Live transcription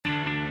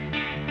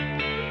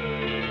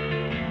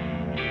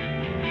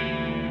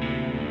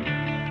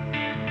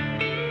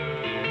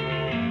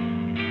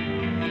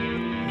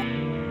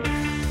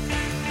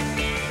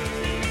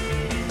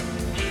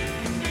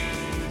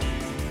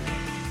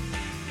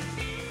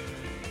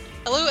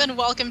Hello and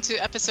welcome to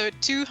episode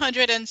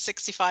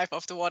 265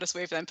 of the Waters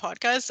Waveland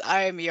podcast.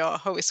 I am your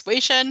host, Wei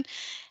Shen,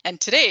 and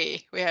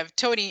today we have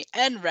Tony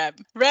and Reb.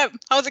 Reb,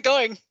 how's it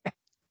going?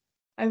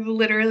 I've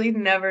literally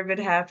never been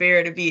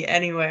happier to be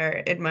anywhere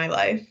in my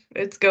life.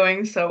 It's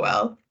going so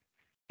well.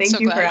 Thank So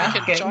you for glad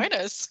you could asking. join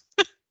us.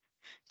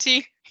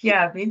 T.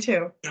 Yeah, me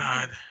too.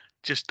 God,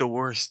 just the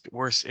worst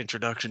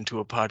introduction to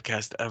a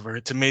podcast ever.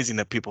 It's amazing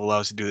that people allow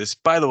us to do this.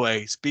 By the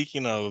way,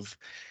 speaking of,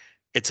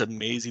 it's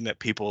amazing that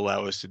people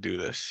allow us to do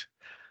this.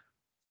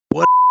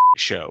 What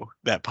show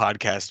that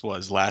podcast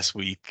was last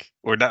week,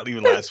 or not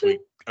even last week,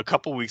 a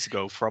couple weeks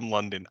ago from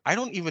London. I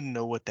don't even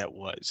know what that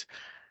was.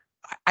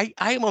 I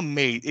am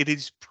amazed. It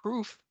is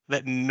proof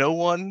that no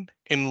one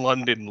in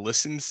London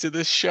listens to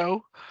this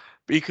show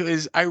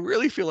because I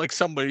really feel like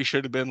somebody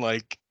should have been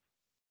like,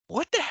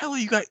 what the hell are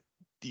you guys?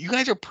 You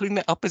guys are putting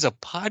that up as a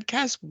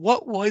podcast?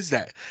 What was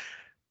that?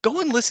 Go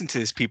and listen to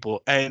this,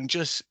 people, and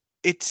just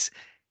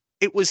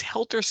it was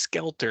helter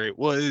skelter. It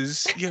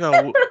was,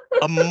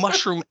 a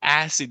mushroom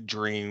acid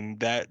dream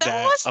that That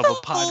that was of a the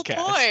whole podcast.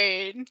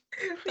 point.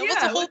 That was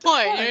the Yeah, whole what the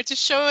point,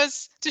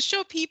 fuck? to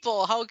show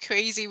people how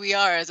crazy we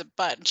are as a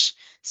bunch.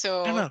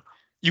 I don't So, know.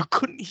 You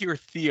couldn't hear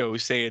Theo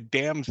say a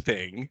damn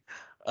thing.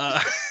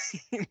 Uh,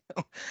 you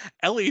know,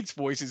 Elliot's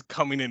voice is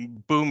coming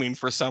in booming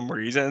for some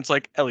reason. It's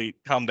like, Elliot,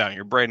 calm down.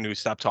 You're brand new.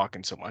 Stop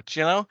talking so much.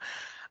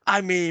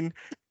 I mean,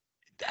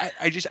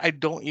 I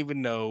don't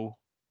even know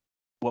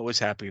what was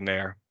happening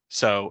there.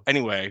 So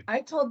anyway,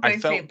 I told I my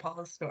felt St.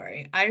 Paul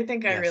story. I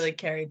think I yes, really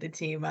carried the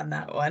team on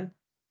that one.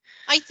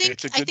 I it's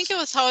think a I good. think it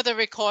was how the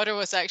recorder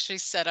was actually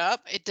set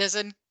up. It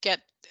doesn't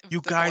get You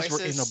the guys were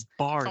in a voices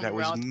bar from that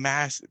was around.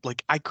 massive.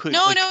 Like I could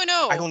No, like no, I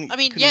no. don't I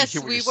mean, couldn't even hear yes,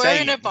 what you're we were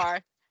in a saying.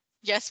 bar.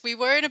 Yes, we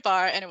were in a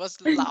bar and it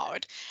was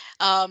loud.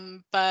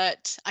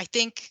 But I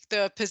think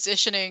the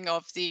positioning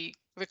of the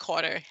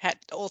recorder had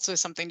also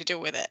something to do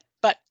with it.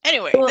 But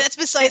anyway, Well, that's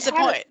besides the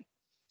point. it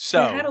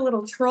had So a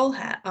little troll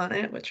hat on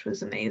it, which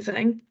was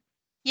amazing.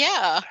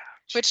 Yeah,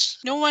 which Jesus.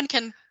 no one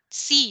can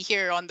see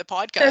here on the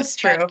That's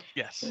podcast. But true.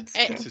 Yes, That's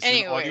this true. is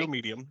an audio anyway,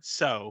 medium.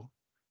 So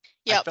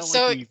I yep. felt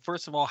like So we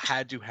first of all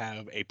had to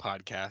have a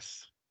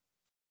podcast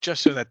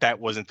just so that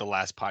wasn't the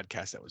last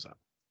podcast that was up.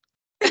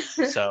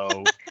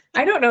 So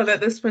I don't know that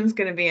this one's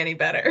going to be any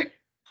better.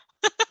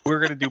 we're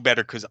gonna do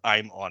better because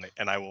I'm on it,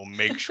 and I will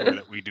make sure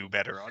that we do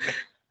better on it.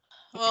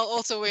 well,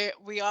 also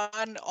we are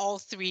all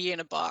three in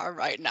a bar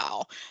right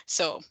now,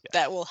 so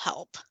that Yes, will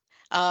help.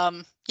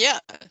 Yeah.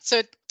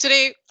 So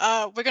today,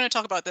 we're going to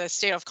talk about the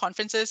state of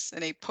conferences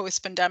in a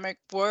post-pandemic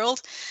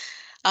world.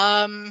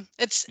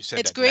 It's you said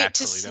it's that great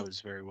to naturally. That see.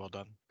 was very well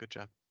done. Good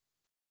job.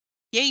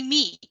 Yay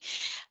me!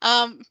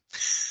 Um,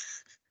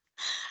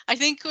 I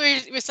think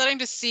we're starting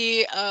to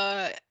see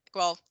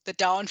well, the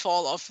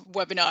downfall of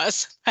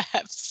webinars,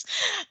 perhaps.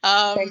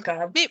 Thank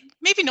God.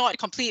 Maybe not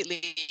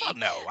completely. Oh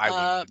no, I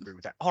wouldn't Uh, agree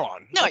with that. Hold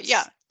on, No, yeah,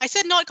 let's. I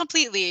said not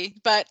completely,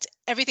 but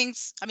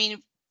everything's. I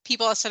mean,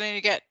 people are starting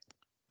to get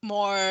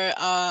more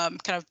kind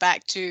of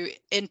back to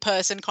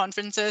in-person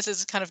conferences.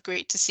 It's kind of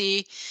great to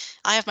see.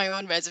 I have my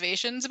own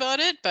reservations about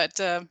it, but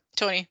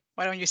Tony,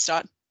 why don't you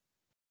start?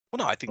 Well,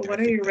 no, I What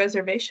are think your that.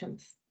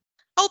 reservations?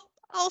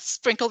 I'll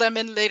sprinkle them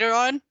in later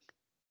on.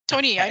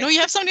 Tony, I know Hey, you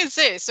have something to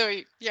say, so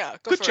yeah,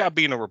 go good for it. job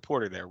being a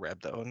reporter there,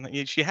 Reb. Though,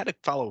 and she had to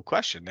follow a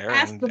question there,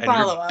 Ask the and you're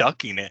follow up.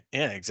 ducking it.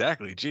 Yeah,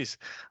 exactly. Jeez.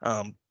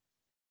 Um.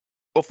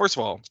 Well, first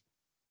of all,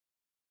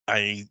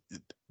 I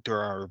there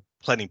are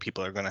plenty of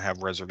people that are going to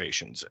have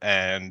reservations,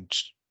 and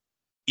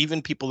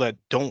even people that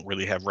don't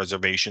really have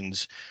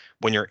reservations,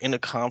 when you're in a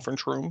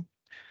conference room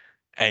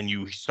and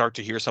you start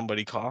to hear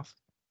somebody cough,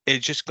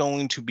 it's just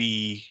going to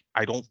be.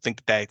 I don't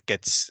think that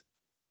gets.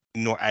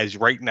 No, as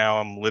right now,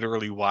 I'm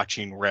literally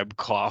watching Reb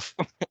cough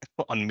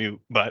on mute,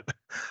 but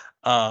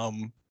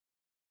um,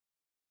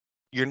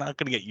 you're not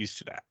going to get used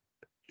to that,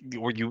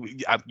 or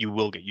you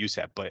will get used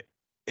to that, but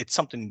it's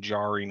something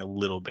jarring a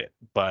little bit.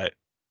 But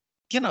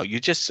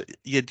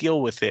you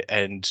deal with it,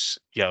 and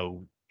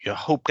you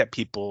hope that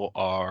people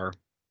are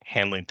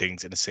handling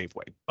things in a safe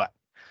way. But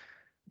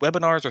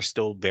webinars are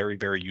still very,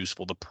 very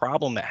useful. The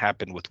problem that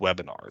happened with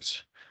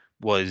webinars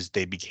was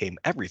they became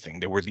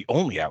everything. They were the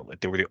only outlet.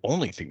 They were the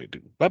only thing to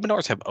do.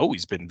 Webinars have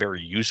always been very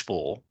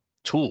useful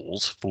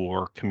tools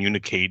for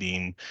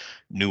communicating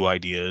new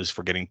ideas,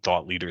 for getting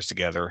thought leaders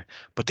together,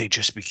 but they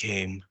just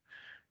became,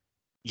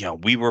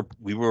 we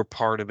were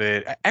part of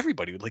it.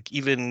 Everybody, like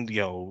even,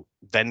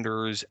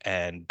 vendors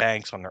and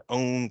banks on their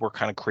own were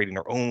kind of creating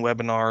their own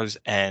webinars,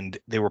 and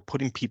they were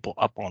putting people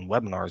up on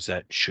webinars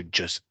that should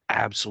just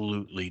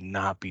absolutely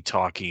not be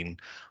talking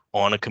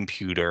on a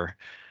computer.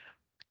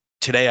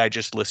 Today, I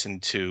just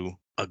listened to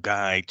a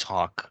guy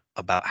talk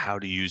about how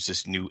to use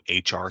this new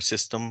HR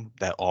system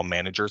that all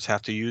managers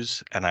have to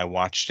use, and I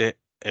watched it.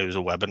 It was a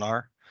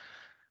webinar,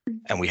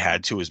 and we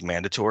had to, it was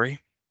mandatory.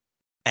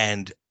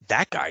 And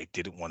that guy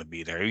didn't want to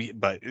be there,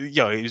 but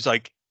it was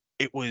like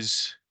it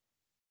was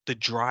the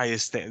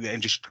driest thing,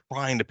 and just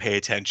trying to pay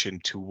attention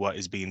to what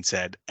is being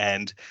said.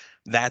 And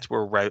that's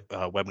where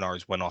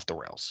webinars went off the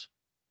rails.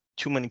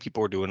 Too many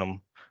people were doing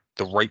them.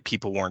 The right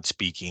people weren't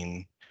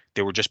speaking.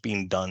 They were just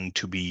being done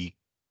to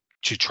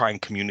try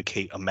and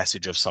communicate a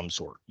message of some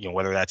sort,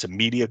 whether that's a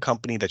media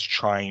company that's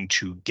trying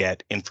to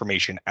get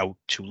information out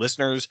to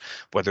listeners,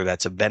 whether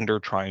that's a vendor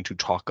trying to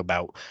talk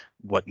about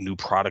what new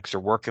products they're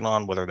working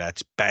on, whether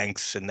that's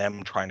banks and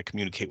them trying to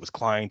communicate with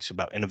clients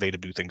about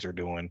innovative new things they're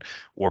doing,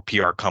 or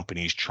PR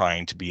companies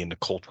trying to be in the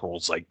cultural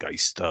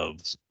zeitgeist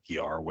of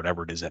PR,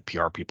 whatever it is that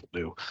PR people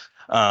do.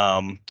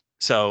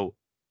 So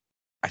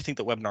I think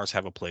that webinars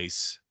have a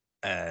place,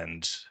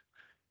 and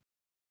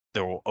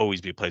there will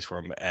always be a place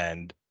for them.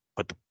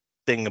 But the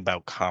thing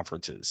about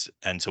conferences,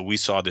 and so we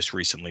saw this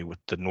recently with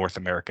the North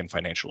American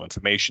Financial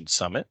Information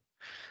Summit,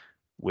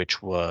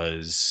 which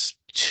was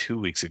 2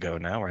 weeks ago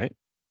now, right?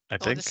 I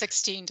On the think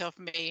 16th of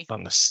May.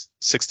 on the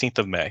 16th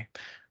of May, in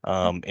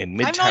I'm not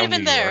Midtown, even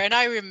New there, York. and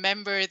I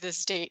remember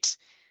this date.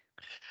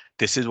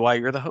 This is why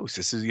you're the host.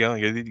 This is,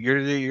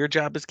 your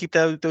job is keep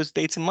those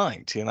dates in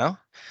mind. I'm the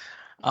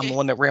Okay.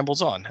 one that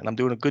rambles on, and I'm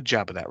doing a good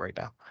job of that right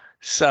now.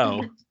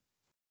 So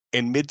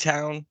in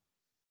Midtown,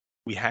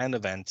 we had an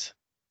event,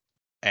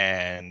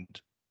 and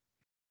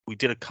we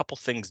did a couple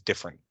things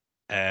different,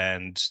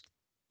 and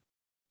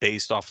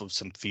based off of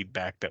some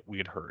feedback that we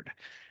had heard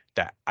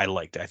that I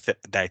liked, that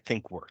I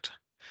think worked.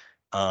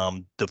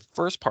 The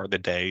first part of the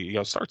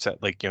day, starts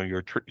at like,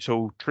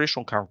 so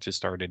traditional conferences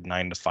started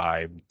 9 to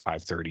 5,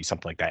 5:30,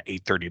 something like that,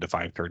 8:30 to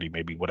 5:30,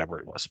 maybe, whatever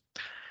it was.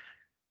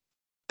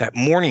 That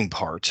morning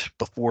part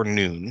before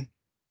noon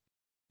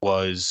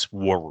was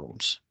war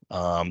rooms.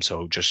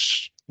 So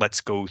just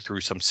let's go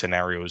through some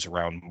scenarios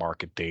around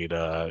market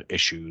data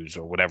issues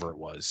or whatever it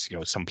was.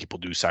 Some people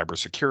do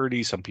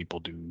cybersecurity, some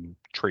people do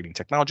trading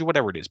technology,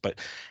 whatever it is, but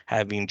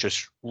having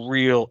just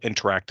real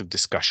interactive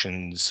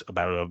discussions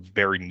about a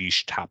very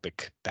niche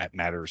topic that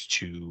matters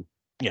to,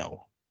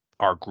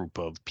 our group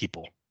of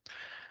people.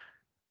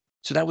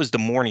 So that was the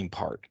morning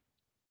part,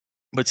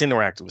 but it's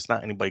interactive. It's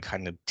not anybody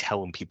kind of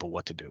telling people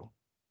what to do.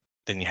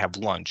 Then you have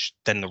lunch.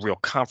 Then the real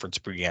conference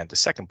began, the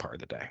second part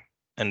of the day.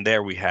 And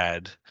there we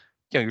had,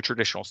 your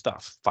traditional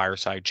stuff,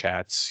 fireside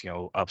chats,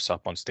 ups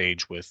up on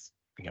stage with,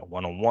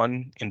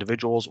 one-on-one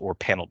individuals or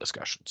panel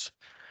discussions.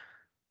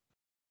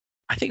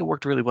 I think it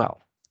worked really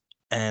well.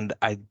 And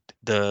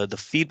the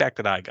feedback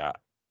that I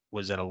got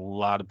was that a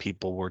lot of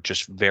people were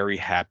just very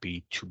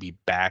happy to be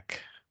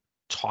back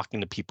talking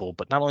to people,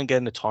 but not only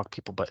getting to talk to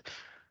people, but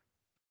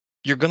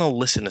you're going to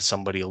listen to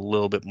somebody a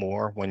little bit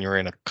more when you're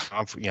in a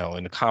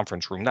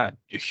conference room, not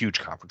a huge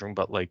conference room,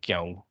 but like,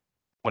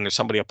 when there's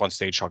somebody up on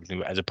stage talking to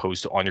you, as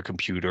opposed to on your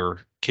computer,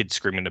 kids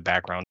screaming in the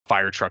background,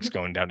 fire trucks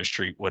going down the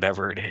street,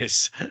 whatever it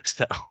is.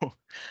 So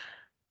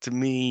to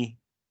me,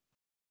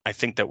 I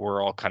think that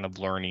we're all kind of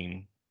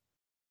learning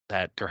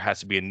that there has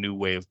to be a new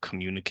way of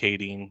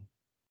communicating.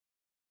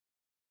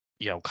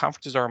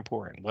 Conferences are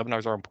important.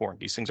 Webinars are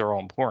important. These things are all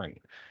important.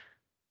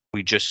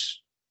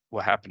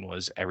 What happened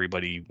was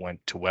everybody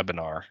went to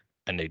webinar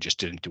and they just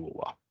didn't do it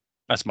well.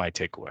 That's my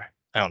takeaway.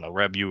 I don't know,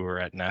 Reb, you were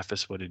at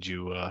NAFIS. What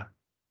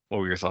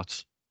were your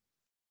thoughts?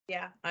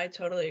 Yeah, I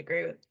totally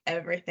agree with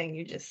everything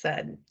you just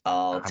said.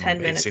 All 10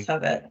 Amazing. minutes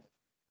of it.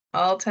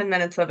 All 10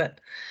 minutes of it.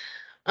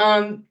 We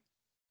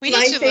My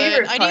need to learn.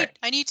 favorite part.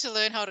 I need to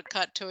learn how to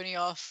cut Tony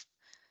off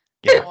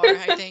Yeah. more,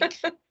 I think.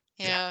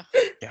 Yeah.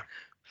 Yeah.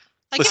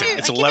 I Listen, give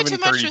it's you too much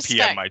 11:30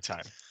 p.m. respect. my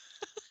time.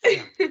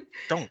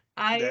 Don't.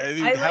 I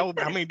How like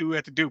that. many do we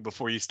have to do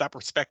before you stop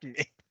respecting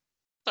me?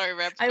 Sorry,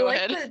 Reb, I go like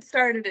ahead. that it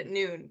started at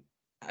noon.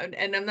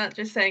 And I'm not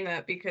just saying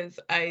that because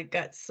I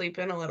got to sleep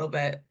in a little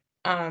bit.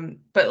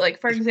 But like,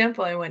 for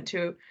example, I don't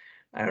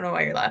know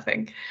why you're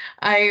laughing.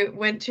 I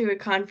went to a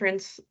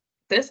conference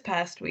this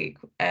past week,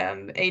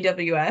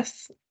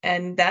 AWS,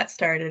 and that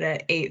started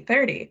at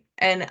 8:30.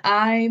 And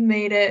I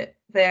made it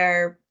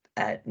there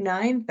at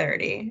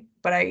 9:30,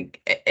 but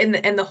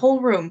and the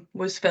whole room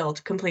was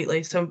filled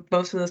completely. So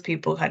most of those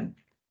people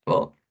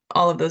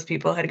all of those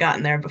people had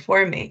gotten there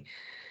before me.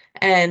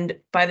 And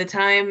by the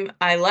time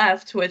I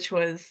left, which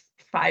was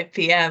 5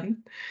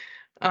 p.m.,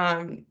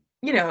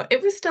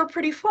 it was still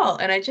pretty full.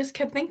 And I just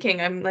kept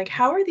thinking, I'm like,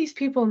 how are these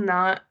people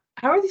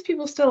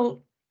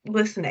still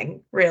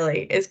listening,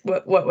 really, is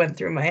what went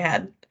through my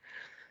head.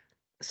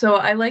 So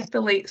I like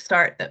the late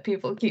start that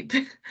people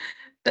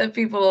that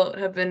people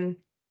have been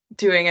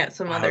doing at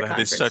some other That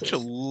is such a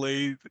conferences.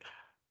 lazy.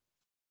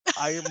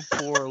 I am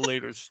for a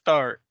later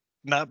start,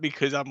 not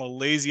because I'm a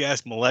lazy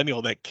ass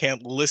millennial that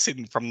can't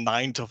listen from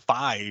 9 to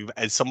 5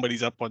 as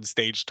somebody's up on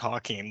stage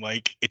talking.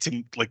 Like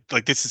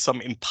like this is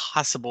some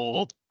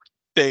impossible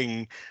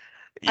thing.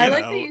 I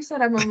like that you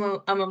said I'm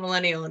a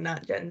millennial and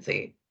not Gen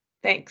Z.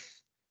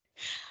 Thanks.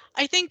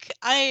 I think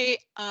I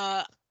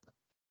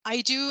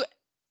do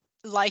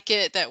like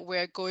it that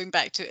we're going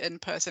back to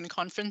in-person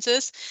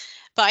conferences,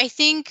 but I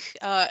think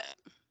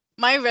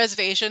my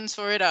reservations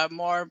for it are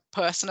more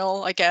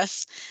personal, I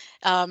guess.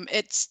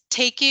 It's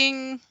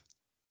taking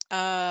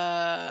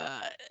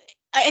I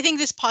think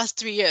this past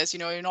 3 years,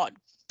 you're not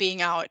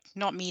being out,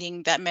 not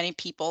meeting that many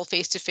people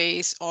face to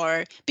face,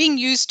 or being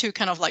used to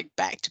kind of like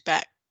back to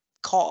back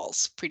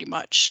calls pretty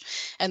much,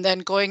 and then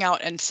going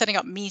out and setting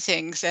up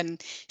meetings,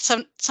 and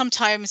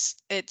sometimes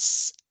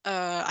it's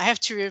I have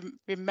to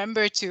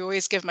remember to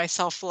always give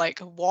myself like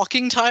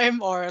walking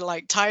time or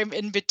like time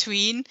in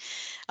between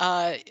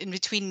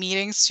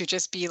meetings to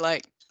just be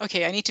like,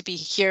 okay, I need to be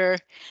here.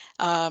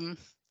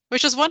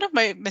 Which was one of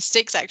my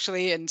mistakes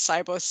actually in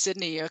Cyber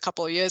Sydney a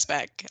couple of years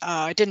back.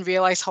 I didn't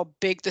realize how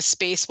big the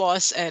space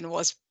was and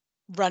was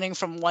running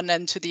from one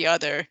end to the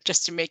other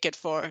just to make it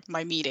for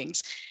my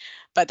meetings.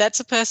 But that's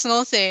a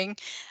personal thing.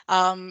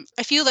 I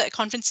feel that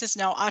conferences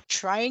now are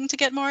trying to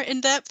get more in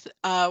depth.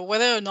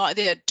 Whether or not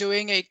they are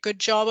doing a good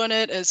job on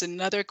it is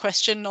another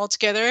question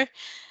altogether.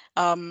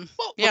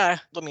 Well, Yeah.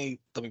 let me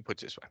put it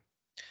this way.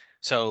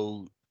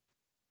 So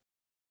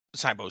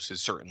Cybos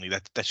is certainly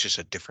that's just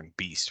a different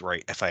beast,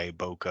 right? FIA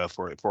Boca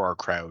for our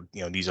crowd,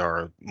 these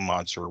are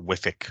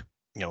monster-wific,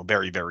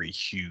 very, very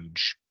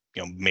huge,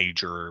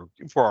 major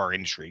for our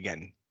industry,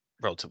 again,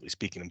 relatively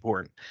speaking,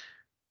 important.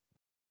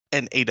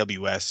 And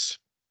AWS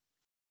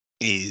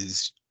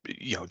is,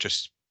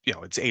 just,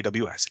 it's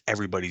AWS.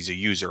 Everybody's a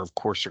user. Of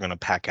course, they're going to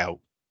pack out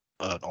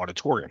an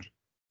auditorium.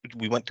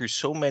 We went through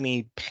so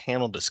many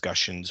panel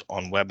discussions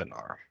on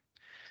webinar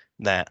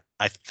that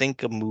I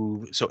think a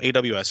move. So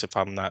AWS, if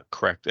I'm not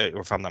correct,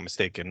 or if I'm not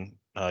mistaken,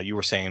 you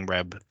were saying,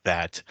 Reb,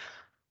 that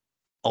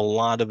a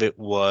lot of it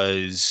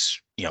was,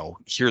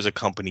 here's a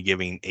company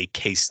giving a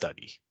case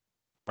study,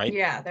 right?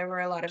 Yeah, there were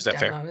a lot Is of that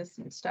fair? demos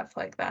and stuff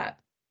like that.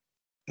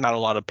 Not a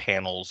lot of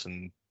panels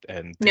and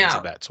things of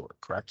No, that sort,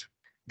 correct?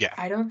 Yeah.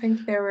 I don't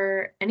think there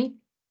were any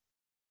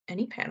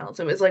panels.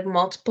 It was like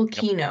multiple Yep.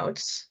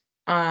 keynotes,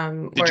 Did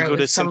you where it go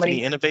to was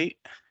Symphony somebody Innovate?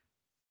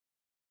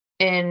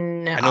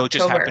 in I know it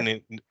just happened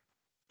October.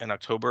 in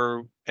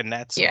October, and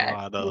that's a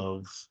Yeah,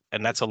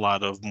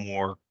 lot of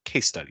more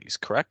case studies,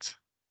 correct?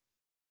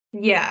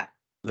 yeah,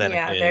 Than it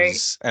yeah.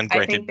 is, and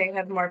I think granted, they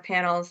have more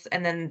panels,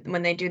 and then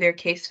when they do their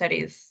case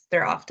studies,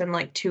 they're often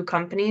like two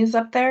companies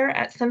up there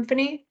at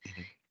Symphony.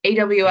 mhm, mhm,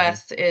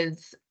 AWS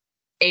is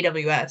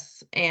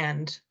AWS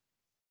and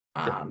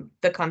sure.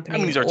 the I mean,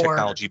 company these are or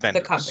technology the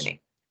vendors.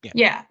 company. Yeah.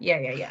 Yeah, yeah,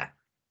 yeah, yeah.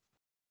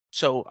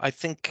 So I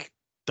think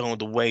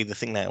the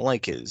thing that I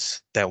like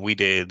is that we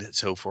did,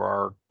 so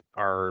for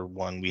our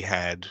one we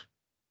had,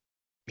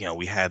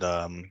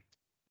 uh,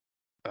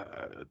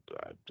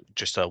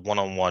 just a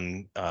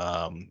one-on-one,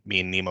 me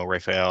and Nemo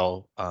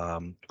Raphael,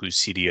 who's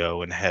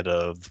CDO and head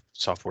of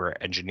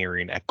software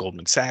engineering at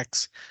Goldman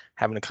Sachs,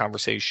 having a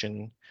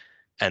conversation.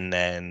 And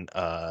then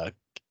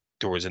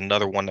there was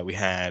another one that we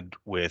had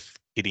with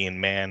Gideon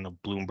Mann of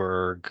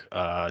Bloomberg,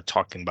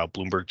 talking about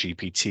Bloomberg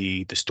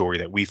GPT, the story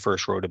that we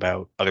first wrote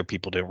about. Other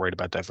people didn't write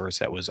about that first.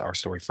 That was our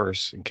story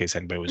first, in case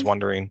anybody was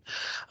wondering.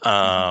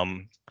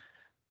 Um,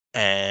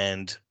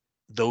 and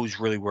those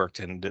really worked.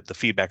 And the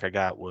feedback I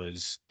got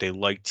was they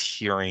liked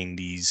hearing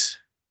these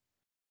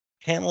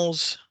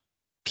panels.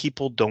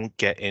 People don't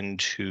get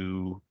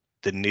into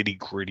the nitty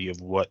gritty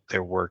of what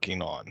they're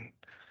working on.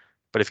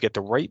 But if you get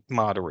the right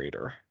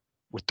moderator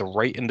with the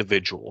right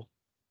individual,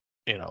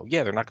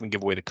 yeah, they're not going to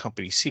give away the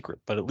company secret,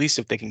 but at least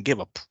if they can give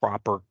a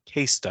proper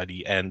case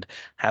study and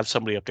have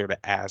somebody up there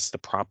to ask the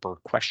proper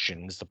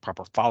questions, the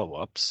proper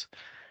follow-ups,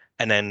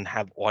 and then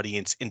have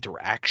audience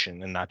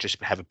interaction and not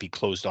just have it be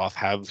closed off,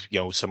 have,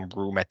 some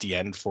room at the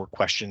end for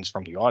questions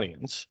from the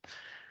audience.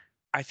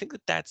 I think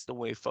that that's the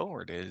way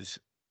forward is,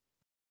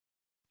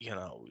 you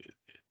know,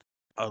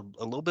 a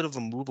little bit of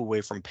a move away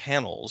from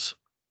panels,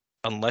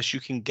 unless you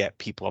can get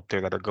people up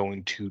there that are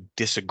going to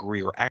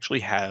disagree or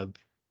actually have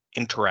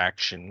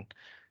interaction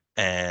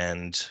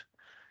and,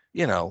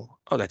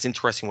 oh, that's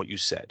interesting what you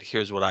said.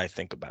 Here's what I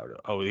think about it.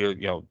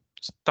 Oh,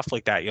 stuff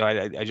like that.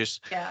 I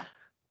just, Yeah.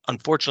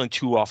 unfortunately,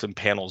 too often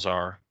panels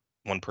are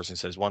one person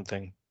says one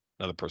thing,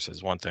 another person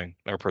says one thing,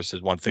 another person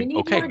says one We thing. need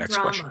Okay, more next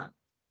question. drama.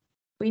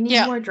 We need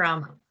Yeah. more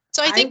drama.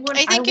 So I think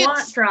I want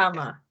it's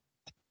drama.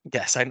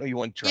 Yes, I know you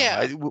want drama.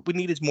 yeah, What we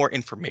need is more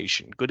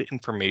information, good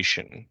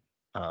information,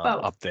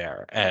 Both. up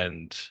there.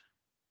 And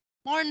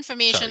more sorry,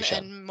 information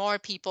Shen. and more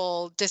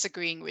people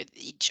disagreeing with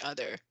each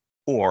other.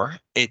 Or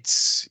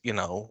it's,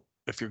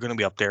 if you're going to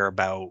be up there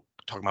about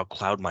talking about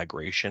cloud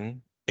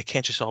migration, it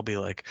can't just all be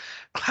like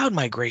cloud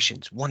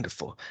migration's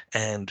wonderful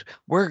and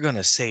we're going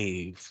to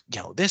save,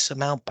 this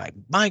amount by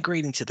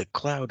migrating to the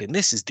cloud and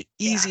this is the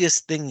Yeah.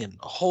 easiest thing in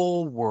the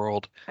whole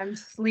world. I'm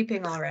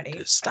sleeping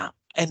already. Stop.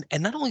 And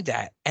not only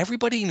that,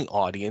 everybody in the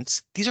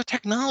audience, these are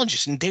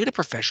technologists and data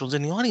professionals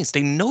in the audience.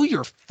 They know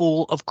you're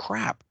full of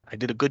crap. I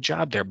did a good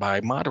job there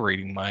by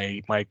moderating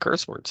my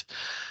curse words.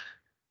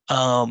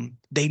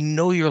 They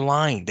know you're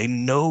lying. They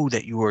know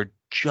that you are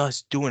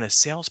just doing a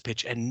sales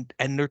pitch and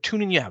they're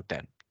tuning you out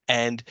then.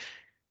 And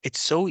it's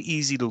so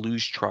easy to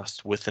lose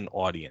trust with an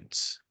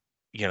audience.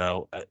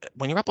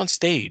 When you're up on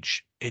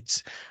stage,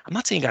 I'm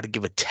not saying you got to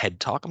give a TED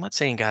talk. I'm not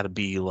saying you got to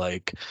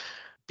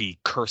be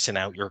cursing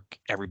out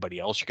everybody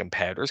else, your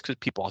competitors, because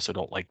people also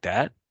don't like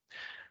that.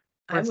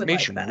 For I would like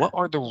information, what that.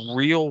 are the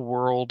real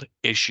world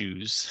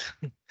issues?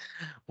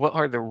 What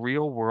are the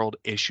real world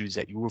issues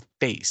that you have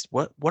faced?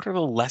 What are the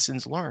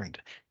lessons learned?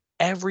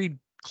 Every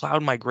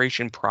cloud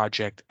migration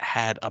project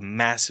had a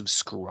massive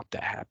screw up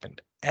that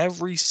happened.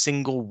 Every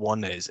single one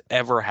that has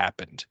ever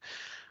happened.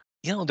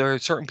 there are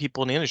certain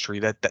people in the industry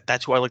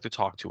that's who I like to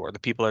talk to, are the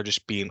people that are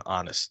just being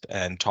honest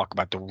and talk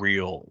about the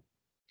real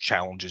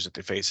challenges that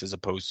they face, as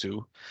opposed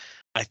to,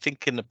 I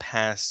think in the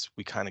past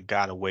we kind of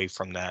got away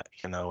from that,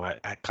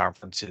 at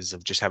conferences,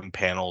 of just having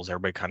panels,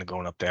 everybody kind of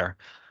going up there.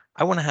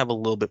 I want to have a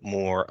little bit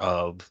more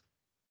of,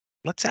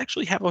 let's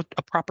actually have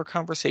a proper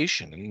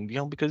conversation,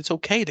 and because it's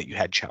okay that you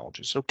had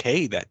challenges. It's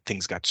okay that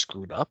things got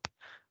screwed up.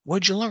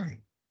 What'd you learn?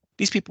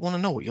 These people want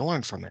to know what you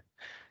learned from it.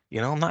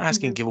 I'm not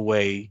asking to give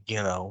away,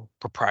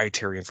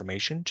 proprietary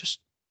information. Just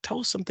tell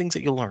us some things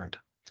that you learned.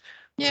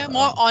 Yeah,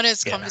 more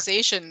honest Yeah.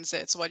 conversations.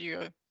 It's what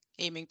you're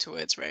aiming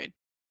towards, right?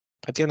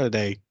 At the end of the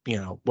day,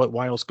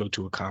 why else go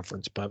to a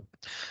conference? But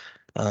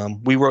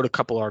we wrote a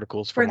couple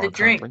articles For from the our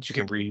conference. drinks. You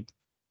can read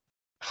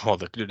all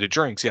the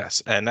drinks,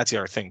 yes, and that's the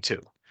other thing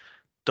too.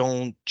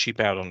 Don't cheap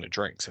out on the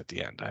drinks at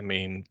the end. I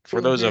mean,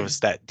 for those of us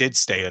that did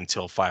stay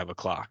until 5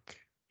 o'clock,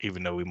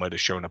 even though we might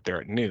have shown up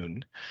there at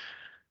noon,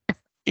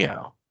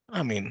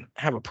 I mean,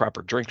 have a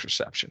proper drinks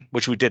reception,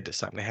 which we did this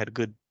time. They had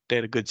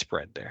a good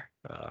spread there.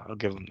 I'll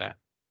give them that.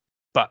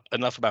 But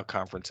enough about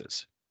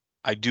conferences.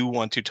 I do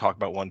want to talk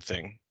about one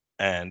thing,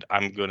 and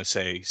I'm going to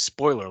say,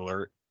 spoiler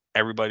alert,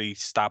 everybody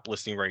stop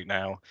listening right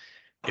now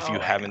if you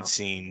Oh, I haven't know.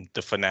 seen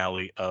the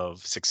finale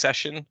of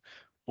Succession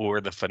or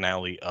the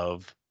finale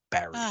of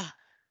Barry. Ah,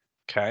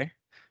 Okay?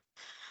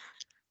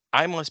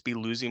 I must be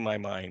losing my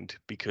mind,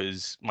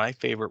 because my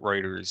favorite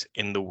writers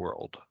in the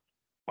world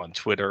on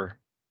Twitter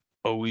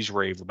always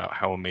rave about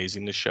how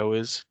amazing the show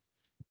is,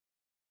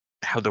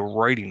 how the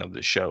writing of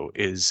the show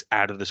is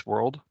out of this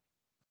world.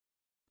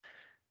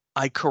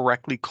 I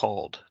correctly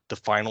called the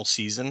final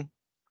season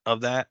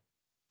of that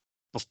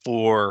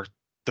before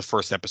the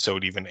first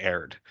episode even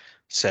aired.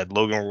 Said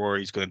Logan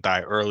Rory's going to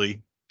die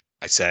early.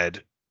 I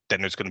said then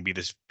there's going to be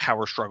this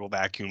power struggle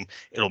vacuum.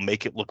 It'll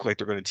make it look like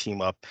they're going to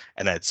team up,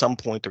 and at some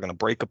point they're going to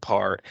break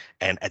apart.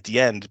 And at the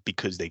end,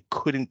 because they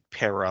couldn't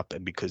pair up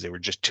and because they were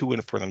just too in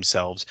it for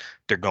themselves,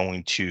 they're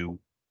going to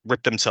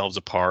rip themselves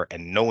apart,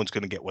 and no one's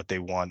going to get what they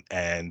want.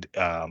 And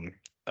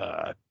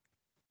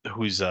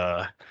who's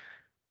uh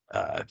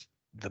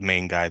the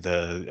main guy,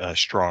 the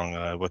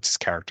strong, what's his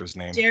character's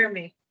name?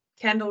 Jeremy.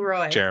 Kendall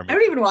Roy. Jeremy. I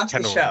don't even watch the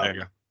Kendall Roy, show. there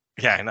you go.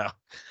 Yeah, I know.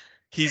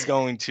 He's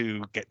going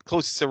to get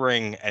close to the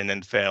ring and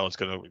then fail. It's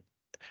going to,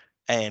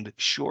 and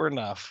sure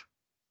enough,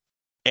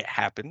 it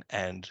happened.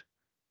 And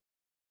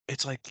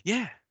it's like,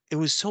 yeah, it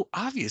was so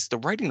obvious, the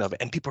writing of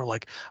it. And people are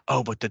like,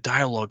 oh, but the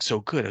dialogue's so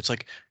good. It's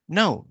like,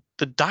 no,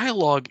 the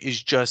dialogue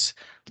is just,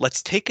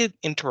 let's take an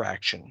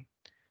interaction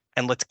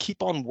and let's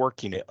keep on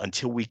working it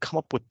until we come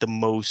up with the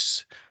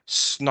most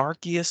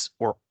snarkiest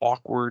or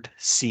awkward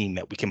scene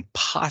that we can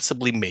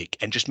possibly make,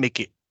 and just make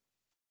it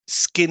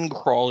skin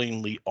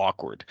crawlingly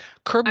awkward.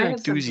 Curb I Your have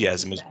something to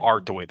Enthusiasm is say.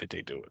 art the way that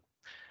they do it.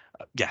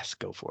 Yes,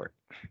 go for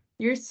it.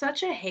 You're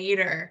such a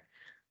hater.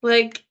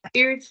 Like,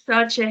 you're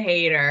such a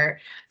hater.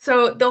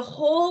 So the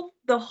whole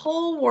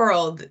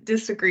world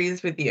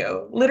disagrees with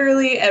you.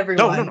 Literally No.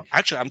 everyone.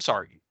 Actually, I'm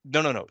sorry.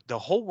 No. The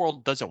whole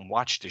world doesn't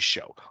watch this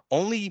show.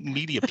 Only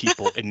media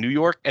people in New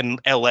York and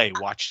LA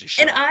watch this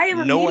show. And I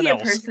am a No one media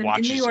else person in New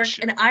watches this York,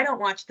 show. and I don't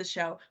watch the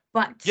show.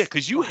 But Yeah,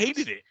 because you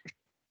hated it.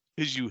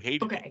 Because you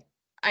hated it. Okay.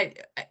 I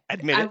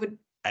Admit I it. would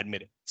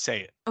Admit it.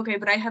 Say it. okay,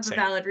 but I have Say a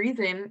it. valid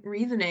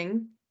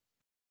reasoning.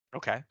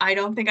 Okay. I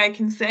don't think I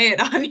can say it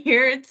on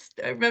here.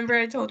 I remember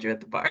I told you at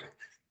the bar.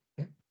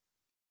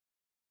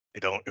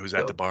 It was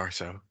at the bar,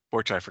 so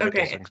fortunately I forget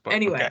those Okay. things. But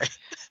Anyway.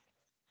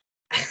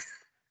 okay.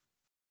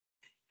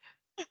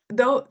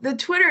 Though the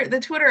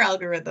Twitter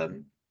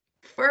algorithm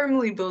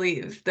firmly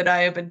believes that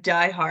I am a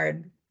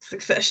diehard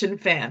Succession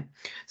fan.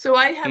 So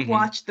I have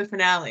watched the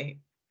finale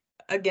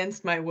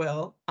against my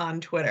will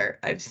on Twitter.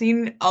 I've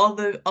seen all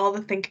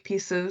the think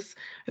pieces.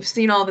 I've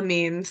seen all the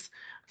memes.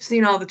 I've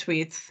seen all the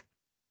tweets.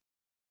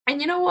 And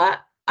you know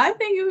what? I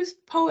think it was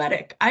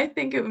poetic. I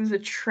think it was a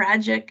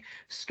tragic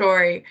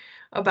story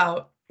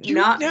about You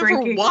not never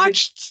breaking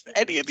watched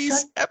any of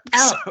these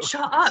episodes.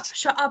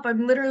 Shut up.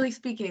 I'm literally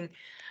speaking.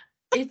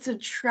 It's a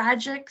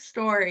tragic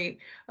story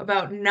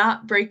about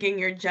not breaking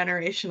your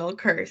generational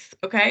curse.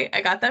 Okay,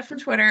 I got that from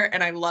Twitter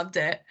and I loved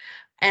it.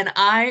 And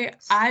I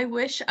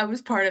wish I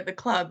was part of the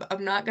club.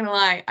 I'm not gonna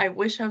lie. I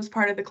wish I was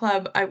part of the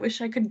club. I wish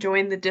I could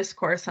join the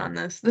discourse on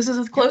this. This is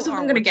as close as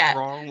I'm gonna What's get.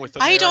 wrong with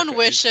I America don't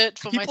wish is it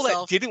for people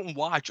myself. that didn't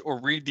watch or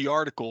read the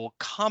article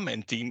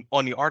commenting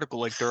on the article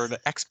like they're an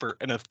expert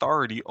and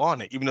authority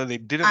on it, even though they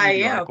didn't I read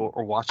the am. article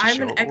or watch the I'm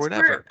show an or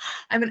whatever.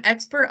 I'm an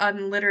expert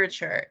on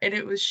literature, and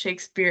it was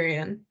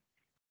Shakespearean.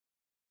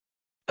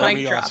 Let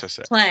Mic me drop. also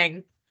say,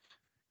 Clang.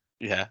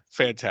 yeah,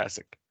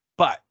 fantastic.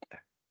 But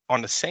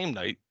on the same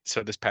night,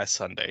 so this past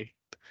Sunday,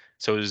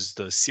 so it was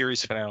the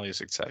series finale of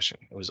Succession.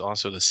 It was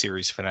also the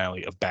series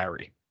finale of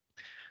Barry.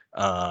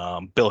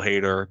 Bill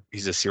Hader,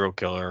 he's a serial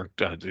killer,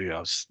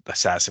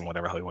 assassin,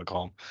 whatever hell you want to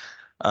call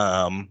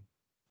him.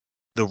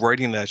 The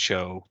writing of that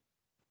show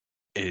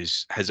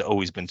has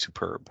always been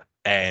superb,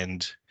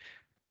 and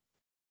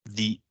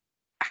the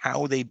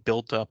how they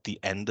built up the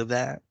end of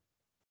that,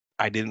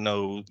 I didn't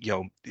know.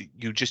 You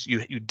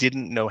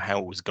didn't know how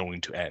it was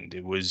going to end.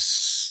 It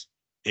was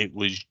it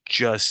was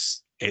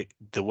just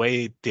the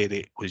way it did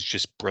it was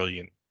just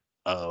brilliant.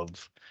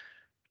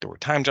 There were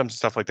time jumps and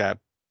stuff like that.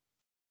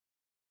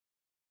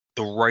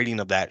 The writing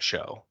of that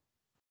show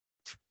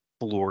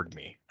floored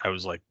me. I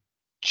was like,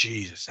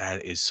 Jesus,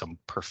 that is some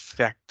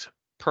perfect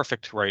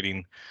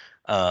writing.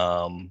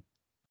 And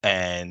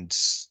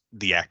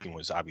the acting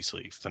was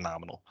obviously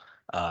phenomenal.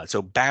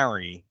 So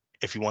Barry,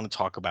 if you want to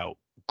talk about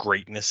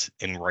greatness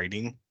in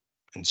writing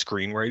and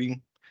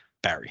screenwriting,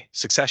 Barry.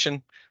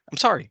 Succession, I'm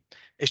sorry.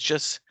 It's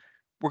just,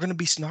 we're going to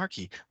be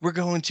snarky. We're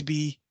going to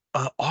be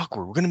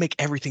awkward. We're going to make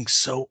everything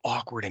so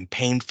awkward and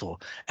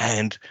painful.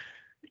 And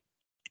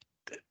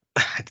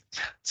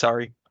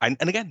sorry. And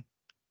again,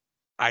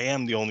 I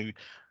am the only,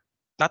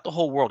 not the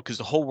whole world, because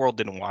the whole world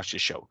didn't watch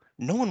this show.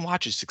 No one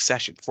watches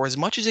Succession. For as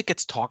much as it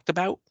gets talked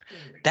about,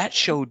 that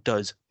show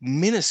does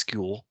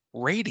minuscule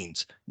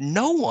ratings.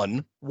 No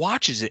one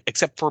watches it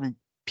except for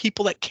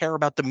people that care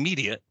about the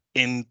media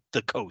in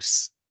the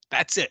coasts.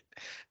 That's it.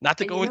 Not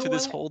to And go you into know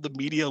this what? whole the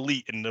media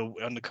elite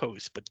on the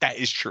coast, but that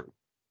is true.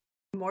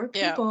 More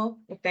Yeah. people,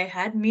 if they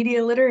had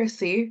media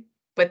literacy,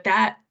 but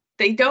that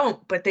they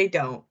don't,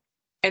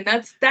 And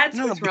that's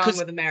No, what's wrong because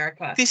with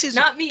America. this is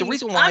Not the me.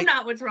 reason I'm why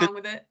not what's wrong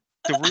with it.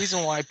 the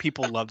reason why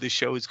people love this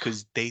show is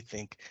because they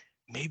think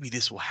maybe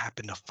this will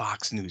happen to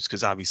Fox News,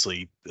 because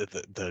obviously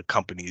the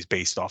company is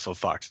based off of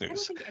Fox I don't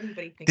News. think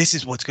anybody thinks This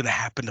is that. what's going to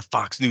happen to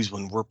Fox News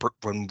when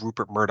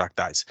Rupert Murdoch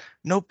dies.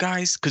 Nope,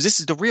 guys, because this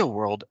is the real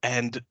world,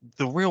 and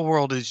the real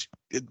world is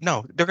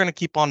no. They're going to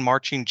keep on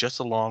marching just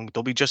along.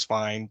 They'll be just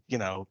fine.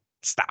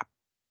 Stop.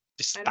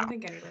 Just I don't stop.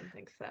 think anyone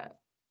thinks that.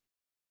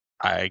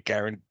 I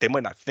guarantee they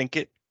might not think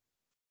it.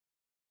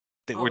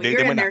 They You're might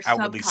in not their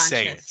outwardly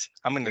say subconscious. it.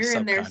 I'm in their You're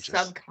in their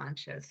subconscious.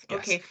 subconscious. Yes,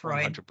 Okay,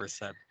 Freud.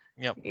 100%.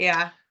 Yep.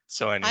 Yeah.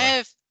 So I anyway,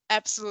 have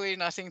absolutely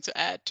nothing to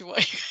add to what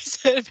you guys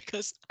said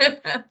because,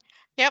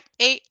 yep,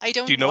 I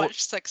do you don't know?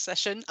 watch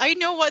Succession. I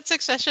know what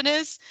Succession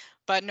is,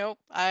 but nope,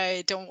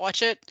 I don't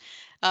watch it.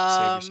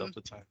 Save yourself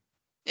the time.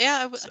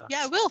 Yeah,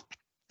 I will.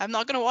 I'm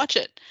not gonna watch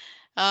it.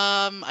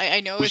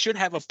 I know We it's should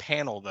have a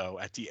panel though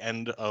at the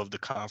end of the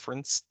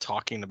conference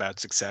talking about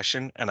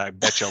Succession, and I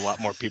bet you a lot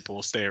more people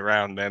will stay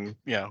around than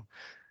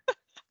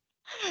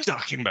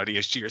talking about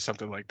ESG or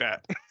something like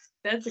that.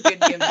 That's a good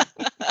gimmick.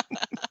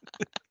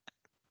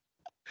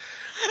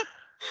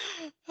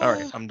 All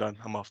right, I'm done.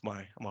 I'm off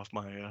my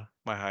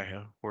my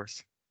high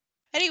horse.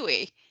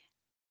 Anyway,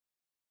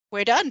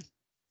 we're done.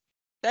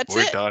 That's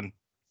We're it. done.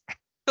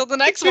 Till the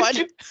next one.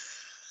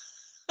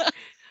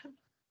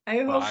 I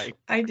hope Bye.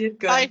 I did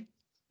good. Bye.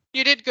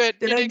 You did good.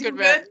 Did you I did do good,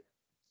 Matt. good?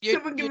 You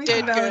Someone give you me some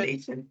did good.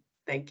 validation.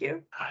 Thank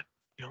you. God,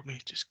 kill me.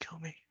 Just kill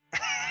me.